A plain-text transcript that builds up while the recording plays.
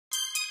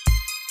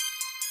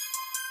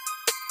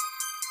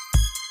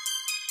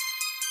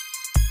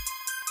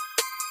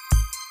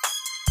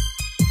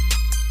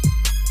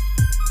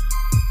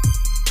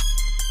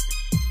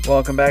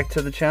Welcome back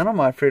to the channel,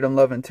 my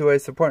freedom-loving two-way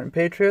supporting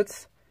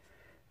patriots.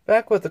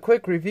 Back with a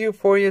quick review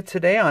for you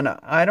today on an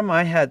item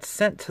I had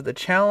sent to the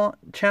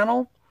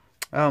channel.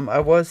 I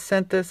was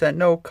sent this at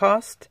no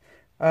cost,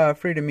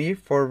 free to me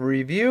for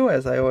review,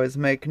 as I always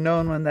make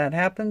known when that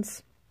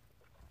happens.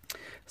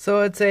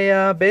 So it's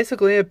a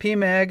basically a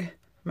Pmag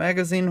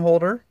magazine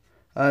holder.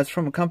 It's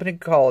from a company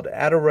called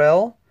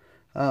Adoreal.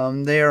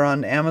 They are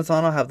on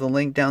Amazon. I'll have the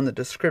link down in the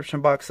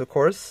description box, of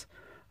course.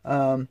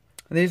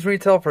 These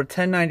retail for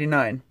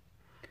 $10.99.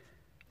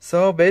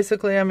 So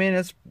basically, I mean,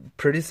 it's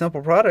pretty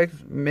simple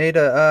product. Made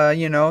a,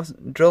 you know,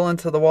 drill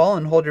into the wall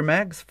and hold your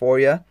mags for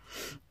you.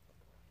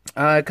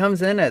 It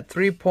comes in at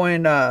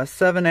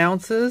 3.7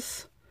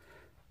 ounces.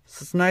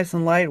 So it's nice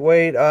and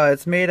lightweight.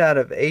 It's made out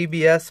of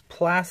ABS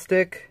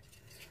plastic.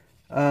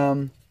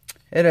 It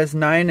is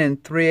 9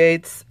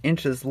 3/8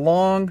 inches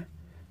long,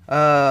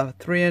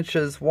 3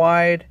 inches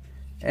wide,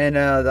 and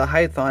the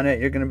height on it,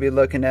 you're going to be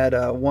looking at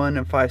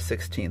 1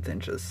 5/16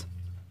 inches.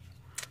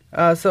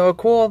 So a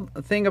cool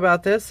thing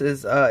about this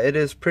is it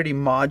is pretty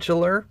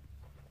modular.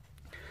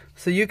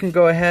 So you can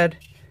go ahead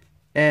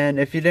and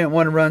if you didn't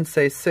want to run,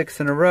 say, 6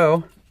 in a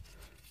row,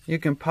 you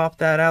can pop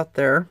that out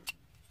there.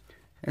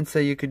 And so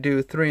you could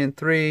do 3 and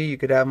 3. You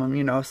could have them,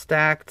 you know,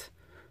 stacked,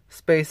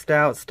 spaced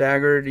out,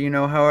 staggered, you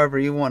know, however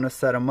you want to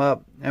set them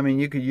up. I mean,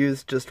 you could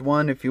use just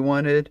one if you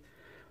wanted.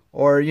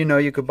 Or, you know,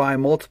 you could buy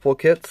multiple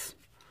kits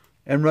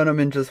and run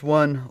them in just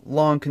one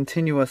long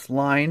continuous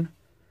line.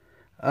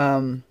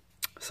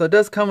 So it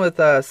does come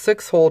with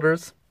 6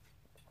 holders,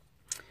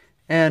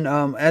 and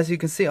as you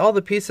can see, all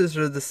the pieces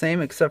are the same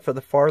except for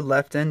the far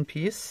left end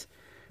piece,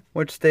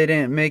 which they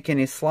didn't make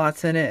any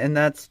slots in it, and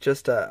that's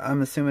just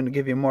I'm assuming to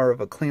give you more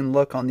of a clean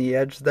look on the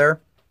edge there.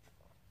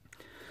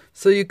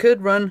 So you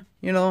could run,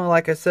 you know,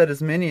 like I said,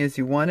 as many as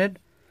you wanted,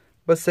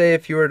 but say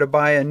if you were to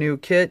buy a new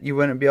kit, you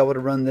wouldn't be able to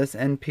run this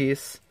end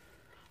piece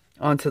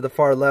onto the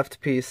far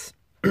left piece.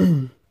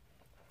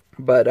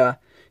 But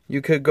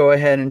you could go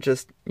ahead and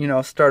just, you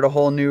know, start the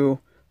whole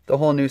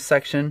new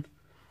section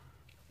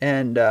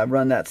and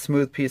run that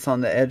smooth piece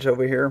on the edge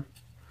over here.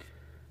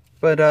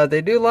 But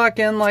they do lock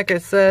in, like I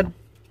said,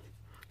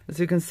 as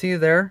you can see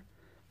there.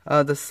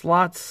 The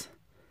slots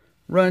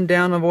run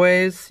down a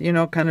ways, you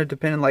know, kind of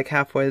depending, like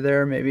halfway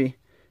there, maybe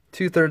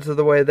 2/3 of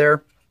the way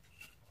there.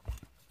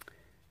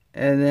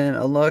 And then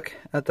a look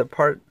at the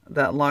part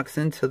that locks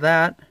into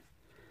that.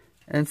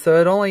 And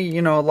so it only,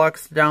 you know,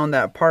 locks down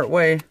that part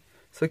way,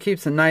 so it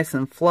keeps it nice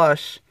and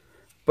flush.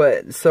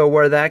 But so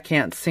where that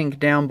can't sink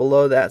down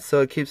below that,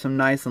 so it keeps them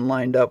nice and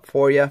lined up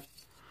for you.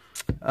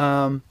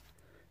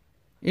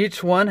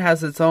 Each one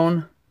has its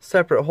own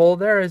separate hole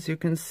there, as you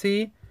can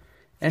see,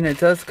 and it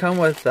does come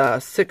with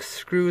 6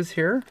 screws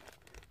here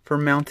for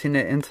mounting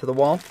it into the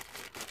wall.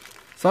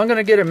 So I'm going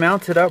to get it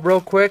mounted up real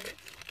quick.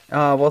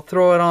 We'll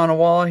throw it on a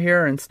wall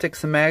here and stick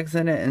some mags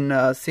in it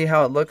and see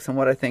how it looks and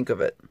what I think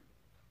of it.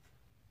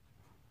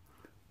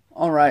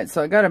 Alright,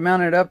 so I got it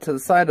mounted up to the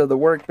side of the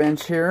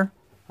workbench here.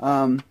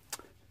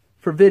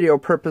 For video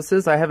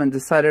purposes, I haven't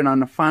decided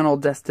on a final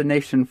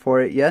destination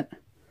for it yet.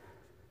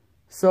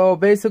 So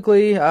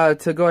basically,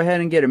 to go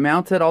ahead and get it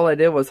mounted, all I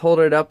did was hold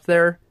it up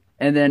there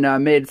and then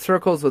made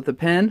circles with the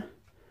pen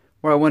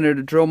where I wanted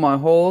to drill my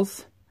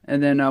holes.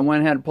 And then I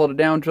went ahead and pulled it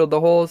down, drilled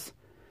the holes,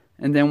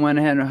 and then went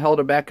ahead and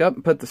held it back up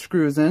and put the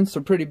screws in.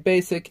 So pretty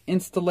basic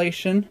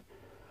installation.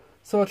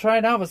 So I'll try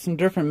it out with some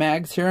different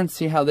mags here and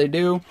see how they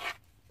do.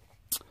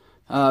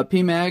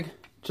 Pmag,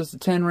 just a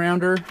 10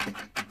 rounder.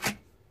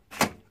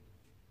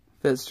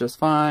 Fits just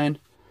fine.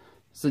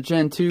 It's a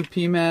Gen 2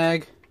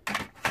 Pmag,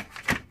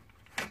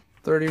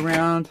 30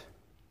 round,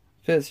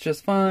 fits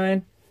just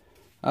fine.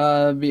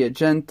 Be a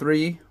Gen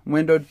 3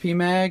 windowed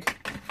Pmag,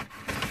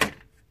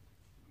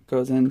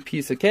 goes in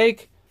piece of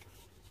cake.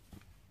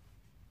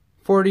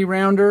 40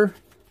 rounder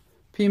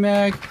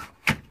Pmag,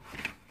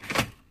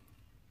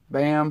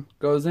 bam,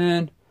 goes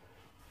in.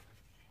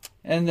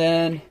 And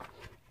then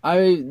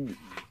I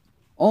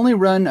only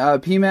run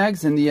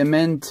Pmags in the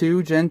Amend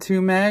 2 Gen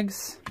 2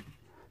 mags.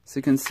 So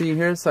you can see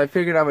here, so I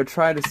figured I would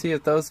try to see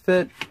if those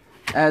fit,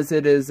 as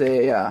it is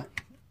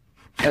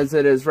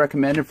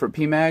recommended for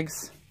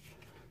Pmags.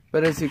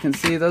 But as you can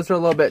see, those are a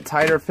little bit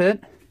tighter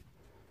fit,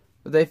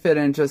 but they fit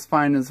in just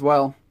fine as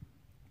well.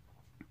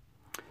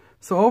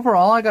 So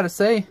overall, I gotta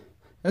say,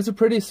 it's a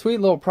pretty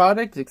sweet little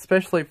product,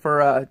 especially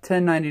for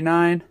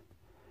 $10.99.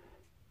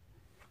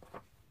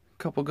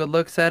 Couple good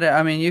looks at it.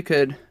 I mean, you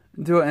could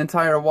do an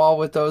entire wall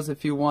with those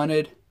if you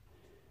wanted.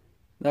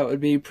 That would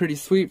be pretty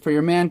sweet for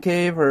your man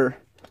cave, or,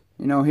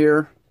 you know,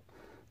 here,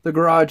 the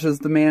garage is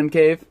the man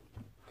cave.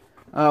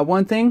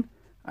 One thing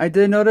I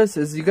did notice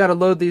is you got to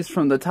load these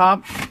from the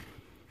top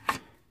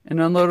and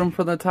unload them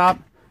from the top.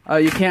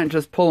 You can't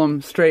just pull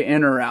them straight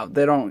in or out.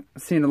 They don't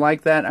seem to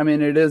like that. I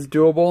mean, it is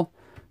doable,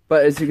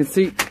 but as you can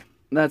see,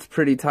 that's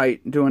pretty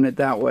tight doing it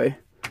that way.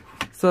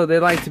 So they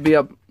like to be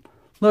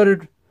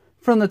loaded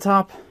from the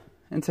top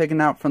and taken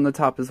out from the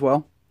top as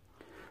well.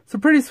 It's a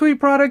pretty sweet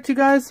product, you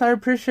guys. I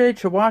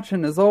appreciate you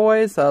watching as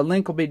always.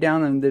 Link will be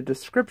down in the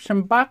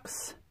description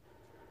box.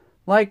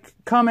 Like,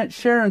 comment,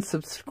 share, and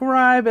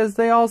subscribe, as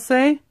they all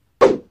say.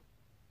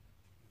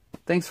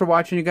 Thanks for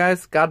watching, you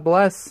guys. God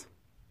bless.